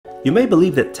You may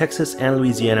believe that Texas and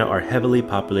Louisiana are heavily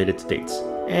populated states,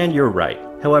 and you're right.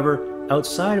 However,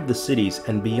 outside of the cities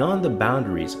and beyond the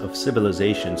boundaries of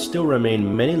civilization still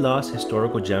remain many lost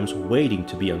historical gems waiting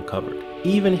to be uncovered.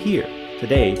 Even here,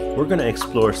 today, we're going to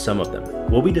explore some of them.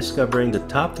 We'll be discovering the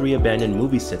top 3 abandoned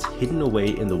movie sets hidden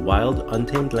away in the wild,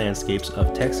 untamed landscapes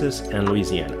of Texas and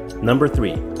Louisiana. Number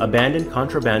 3. Abandoned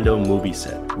Contrabando Movie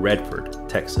Set, Redford,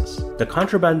 Texas. The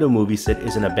Contrabando Movie Set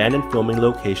is an abandoned filming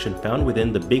location found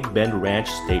within the Big Bend Ranch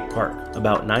State Park,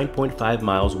 about 9.5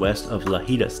 miles west of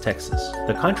Lajitas, Texas.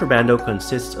 The Contrabando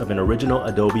consists of an original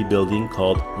adobe building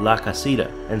called La Casita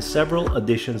and several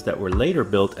additions that were later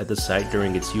built at the site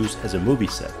during its use as a movie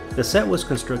set. The set was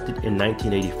constructed in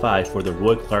 1985 for the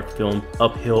Roy Clark film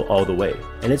Uphill All the Way,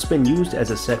 and it's been used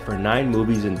as a set for 9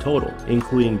 movies in total,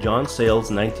 including John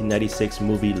Sayles' 1996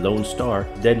 movie Lone Star,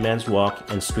 Dead Man's Walk,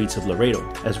 and Streets of Laredo,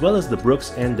 as well as the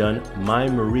Brooks and Dunn My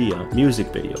Maria music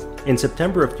video. In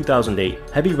September of 2008,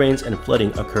 heavy rains and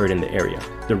flooding occurred in the area.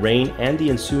 The rain and the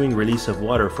ensuing release of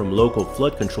water from local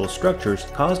flood control structures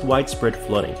caused widespread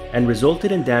flooding and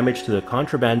resulted in damage to the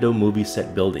Contrabando movie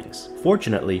set buildings.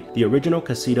 Fortunately, the original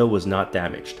casita was not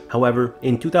damaged. However,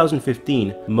 in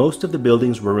 2015, most of the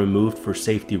buildings were removed for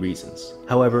safety reasons.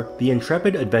 However, the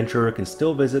intrepid adventurer can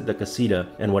still visit the casita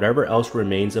and whatever else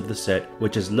remains of the set,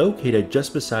 which is located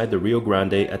just beside the Rio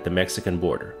Grande at the Mexican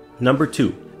border. Number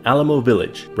 2. Alamo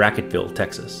Village, Brackettville,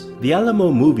 Texas. The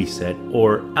Alamo movie set,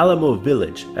 or Alamo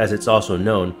Village as it's also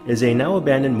known, is a now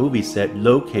abandoned movie set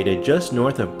located just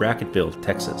north of Brackettville,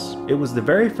 Texas. It was the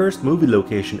very first movie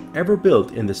location ever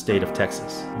built in the state of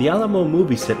Texas. The Alamo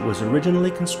movie set was originally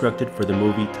constructed for the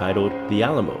movie titled The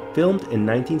Alamo, filmed in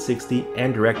 1960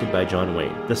 and directed by John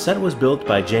Wayne. The set was built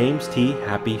by James T.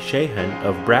 Happy Shahan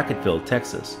of Brackettville,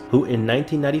 Texas, who in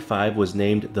 1995 was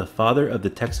named the father of the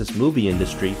Texas movie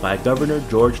industry by Governor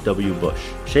George W. Bush.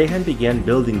 Shahan began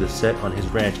building the set on his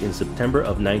ranch in September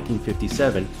of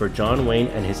 1957 for John Wayne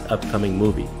and his upcoming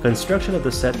movie. Construction of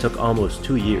the set took almost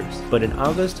 2 years, but in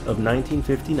August of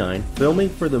 1959, filming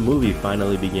for the movie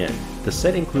finally began. The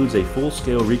set includes a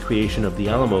full-scale recreation of the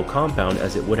Alamo compound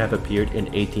as it would have appeared in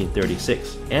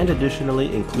 1836, and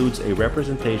additionally includes a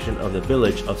representation of the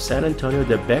village of San Antonio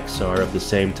de Bexar of the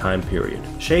same time period.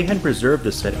 Shahan preserved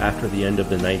the set after the end of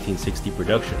the 1960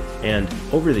 production, and,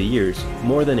 over the years,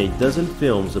 more than a dozen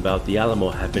films about the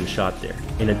Alamo have been shot there.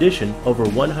 In addition, over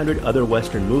 100 other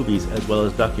Western movies as well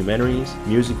as documentaries,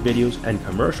 music videos, and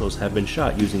commercials have been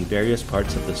shot using various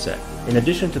parts of the set. In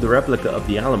addition to the replica of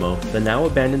the Alamo, the now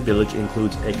abandoned village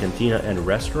includes a cantina and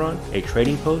restaurant, a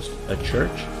trading post, a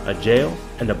church, a jail,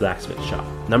 and a blacksmith shop.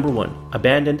 Number 1.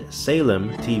 Abandoned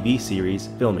Salem TV series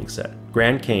filming set,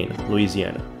 Grand Cane,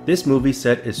 Louisiana. This movie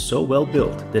set is so well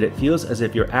built that it feels as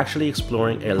if you're actually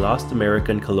exploring a lost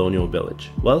American colonial village.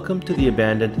 Welcome to the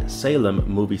abandoned Salem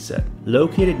movie set,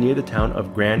 located near the town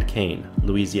of Grand Cane,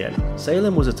 Louisiana.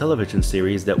 Salem was a television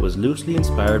series that was loosely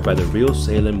inspired by the real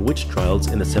Salem witch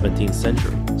trials in the 17th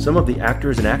century. Some of the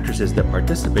actors and actresses that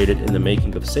participated in the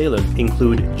making of Salem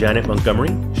include Janet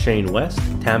Montgomery, Shane West,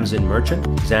 Tamsin Merchant,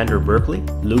 Xander Berkeley,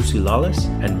 Lucy Lawless,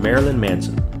 and Marilyn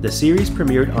Manson. The series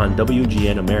premiered on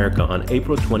WGN America on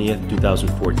April 20th,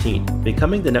 2014,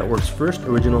 becoming the network's first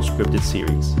original scripted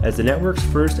series. As the network's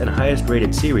first and highest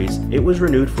rated series, it was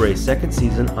renewed for a second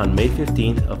season on May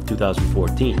 15th of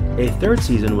 2014. A third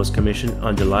season was commissioned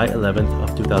on July 11th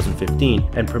of 2015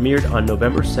 and premiered on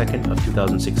November 2nd of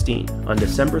 2016. On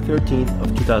December 13th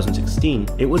of 2016,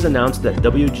 it was announced that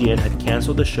WGN had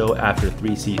canceled the show after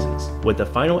 3 seasons, with the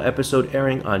final episode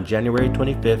airing on January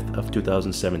 25th of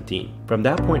 2017. From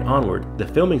that point onward, the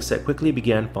filming set quickly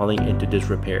began falling into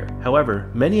disrepair. However,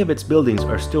 many of its buildings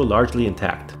are still largely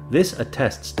intact. This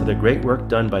attests to the great work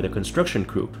done by the construction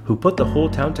crew, who put the whole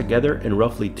town together in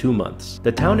roughly 2 months.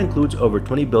 The town includes over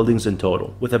 20 buildings in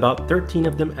total, with about 13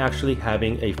 of them actually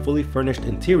having a fully furnished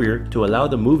interior to allow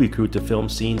the movie crew to film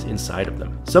scenes inside of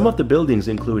them. Some of the buildings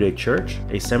include a church,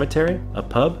 a cemetery, a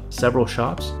pub, several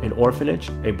shops, an orphanage,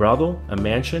 a brothel, a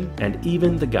mansion, and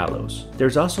even the gallows.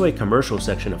 There's also a commercial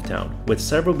section of town, with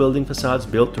several building facades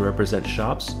built to represent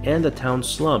shops and the town's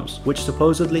slums, which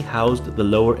supposedly housed the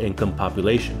lower income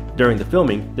population. During the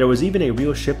filming, there was even a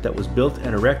real ship that was built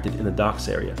and erected in the docks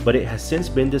area, but it has since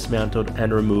been dismantled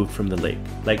and removed from the lake.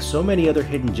 Like so many other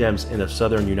hidden gems in the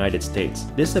southern United States,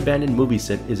 this abandoned movie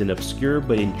set is an obscure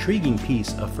but intriguing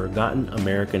piece of forgotten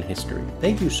American history.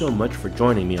 Thank you so much for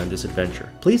joining me on this adventure.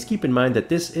 Please keep in mind that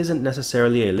this isn't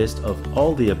necessarily a list of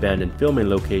all the abandoned filming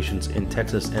locations in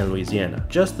Texas and Louisiana,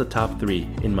 just the top 3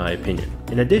 in my opinion.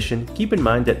 In addition, keep in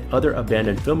mind that other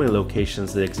abandoned filming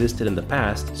locations that existed in the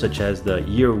past, such as the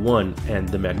Year Pier 1 and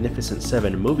the Magnificent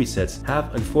 7 movie sets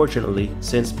have unfortunately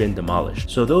since been demolished,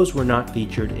 so those were not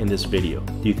featured in this video.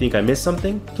 Do you think I missed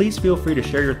something? Please feel free to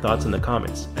share your thoughts in the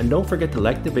comments, and don't forget to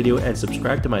like the video and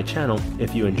subscribe to my channel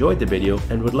if you enjoyed the video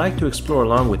and would like to explore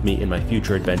along with me in my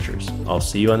future adventures. I'll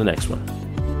see you on the next one.